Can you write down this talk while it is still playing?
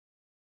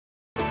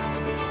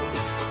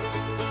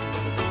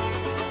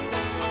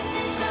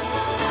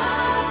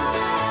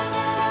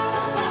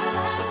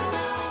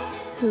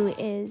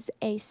is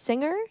a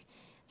singer,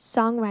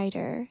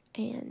 songwriter,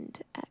 and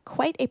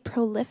quite a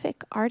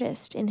prolific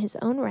artist in his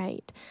own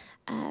right.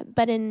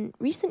 But in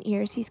recent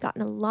years, he's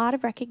gotten a lot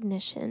of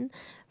recognition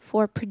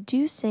for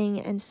producing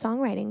and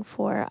songwriting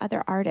for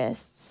other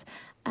artists,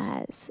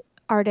 as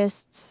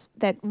artists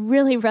that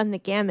really run the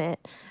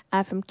gamut,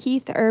 from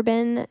Keith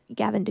Urban,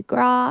 Gavin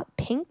DeGraw,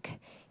 Pink,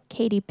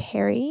 Katy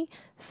Perry,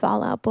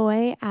 Fall Out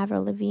Boy,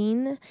 Avril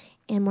Lavigne,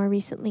 and more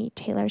recently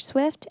Taylor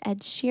Swift, Ed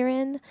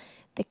Sheeran,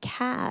 The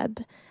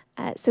Cab.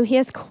 So he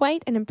has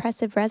quite an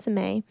impressive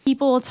resume.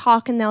 People will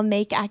talk and they'll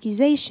make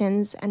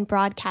accusations and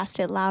broadcast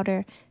it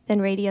louder than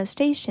radio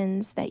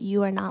stations that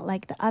you are not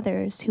like the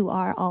others who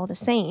are all the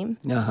same.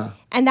 Uh-huh.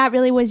 And that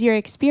really was your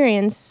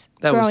experience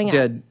growing up.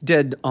 That was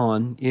dead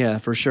on, yeah,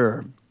 for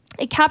sure.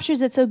 It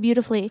captures it so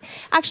beautifully.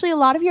 Actually, a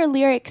lot of your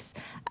lyrics,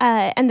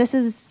 and this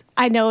is,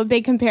 I know, a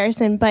big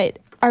comparison, but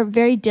are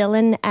very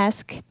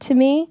Dylan-esque to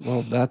me.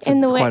 Well, that's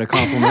quite a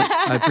compliment.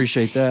 I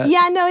appreciate that.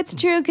 Yeah, no, it's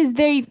true, because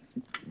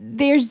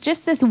there's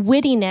just this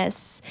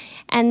wittiness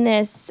and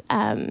this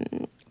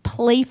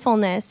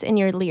playfulness in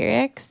your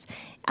lyrics,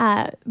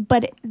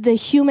 but the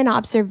human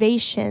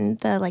observation,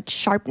 the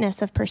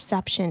sharpness of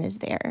perception is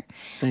there.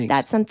 Thanks.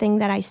 That's something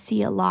that I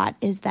see a lot,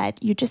 is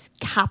that you just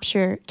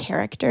capture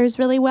characters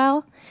really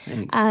well.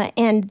 Thanks.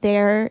 And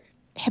their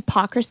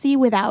hypocrisy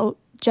without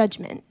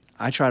judgment.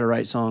 I try to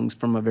write songs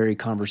from a very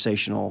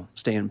conversational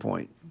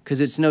standpoint,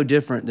 because it's no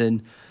different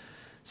than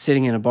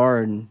sitting in a bar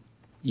and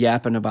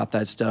yapping about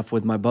that stuff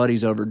with my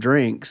buddies over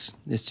drinks.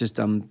 It's just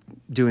I'm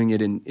doing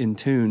it in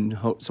tune,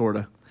 sort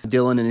of.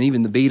 Dylan and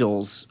even the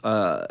Beatles,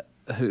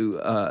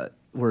 who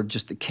were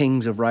just the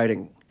kings of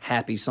writing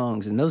happy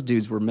songs, and those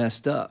dudes were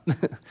messed up.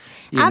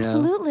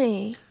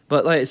 Absolutely. Know?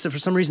 But so for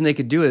some reason they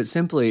could do it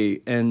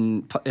simply,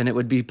 and it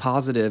would be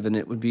positive, and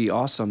it would be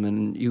awesome,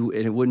 and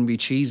it wouldn't be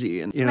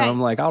cheesy. And right.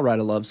 I'm like, I'll write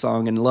a love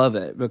song and love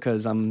it,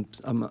 because I'm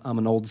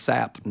an old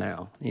sap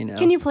now.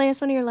 Can you play us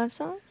one of your love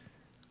songs?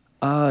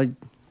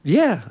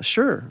 Yeah,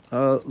 sure.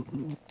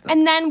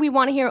 And then we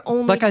want to hear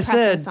only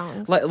depressing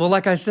songs.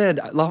 Like I said,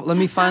 let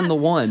me find the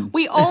one.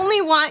 We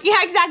only want,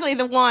 exactly,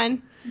 the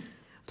one.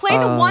 Play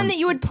the one that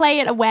you would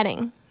play at a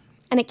wedding,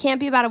 and it can't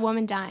be about a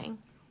woman dying.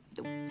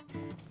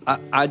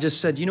 I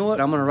just said, you know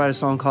what? I'm going to write a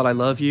song called I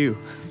Love You.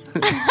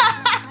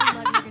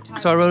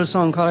 So I wrote a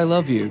song called I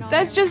Love You.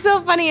 That's just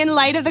so funny in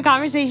light of the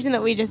conversation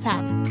that we just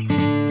had.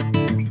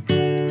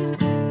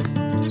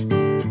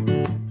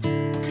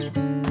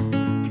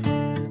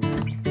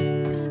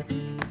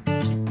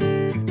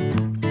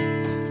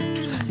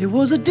 It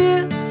was a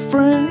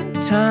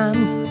different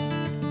time.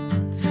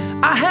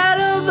 I had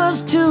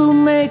others to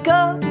make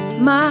up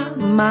my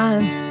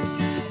mind.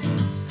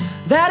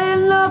 That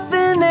ain't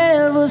nothing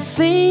ever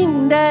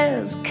seemed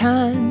as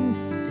kind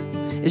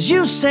as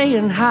you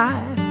saying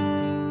hi.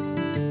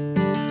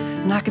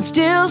 And I can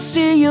still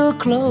see your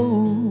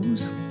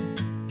clothes.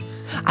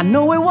 I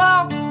know we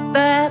walked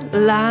that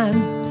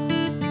line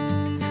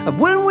of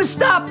when we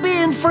stopped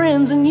being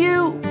friends and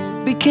you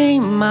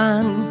became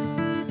mine.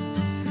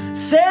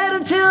 Said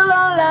until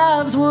our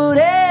lives would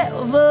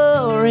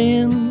ever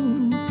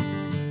end.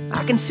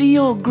 I can see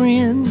your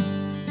grin.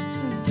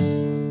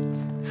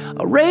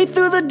 Right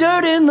through the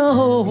dirt in the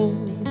hole.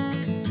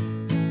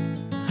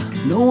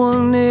 No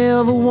one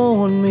ever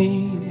warned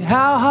me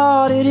how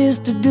hard it is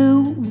to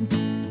do.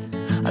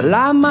 I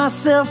lie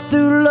myself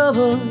through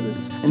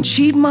lovers and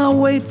cheat my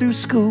way through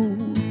school.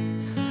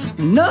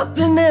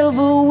 Nothing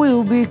ever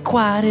will be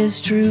quite as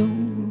true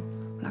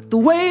like the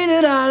way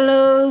that I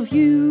love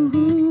you.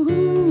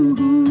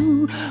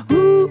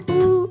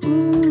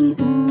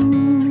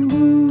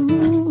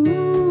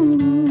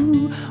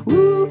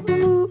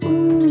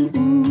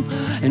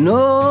 And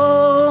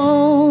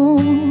oh,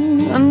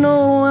 I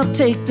know I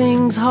take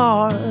things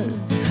hard,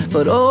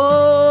 but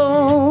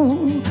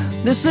oh,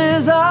 this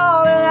is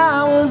all that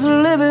I was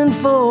living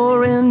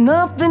for, and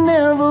nothing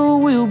ever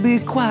will be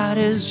quite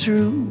as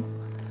true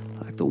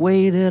like the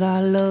way that I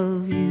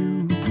love you.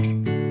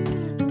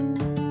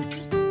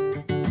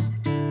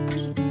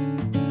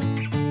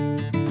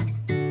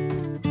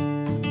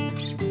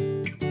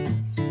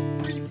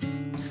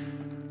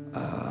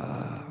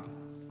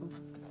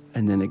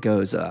 And then it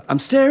goes, I'm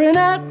staring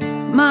at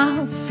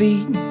my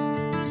feet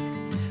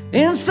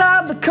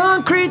inside the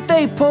concrete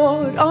they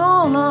poured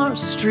on our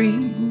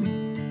street,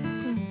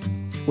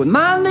 with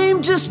my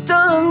name just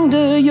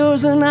under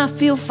yours, and I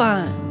feel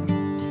fine,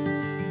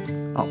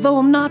 although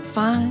I'm not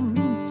fine.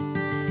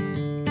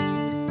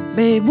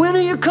 Babe, when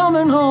are you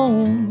coming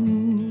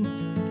home?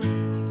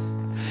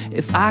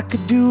 If I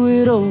could do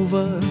it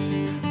over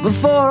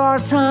before our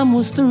time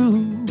was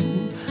through,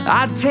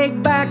 I'd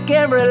take back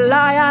every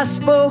lie I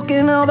spoke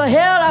and all the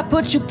hell I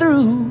put you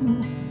through.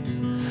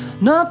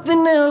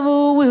 Nothing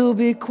ever will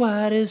be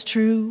quite as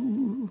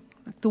true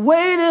like the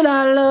way that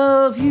I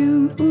love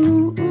you.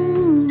 Ooh, ooh,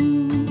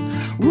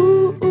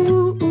 ooh,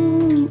 ooh,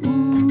 ooh,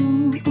 ooh,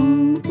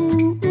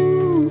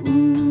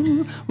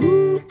 ooh, ooh,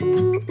 ooh.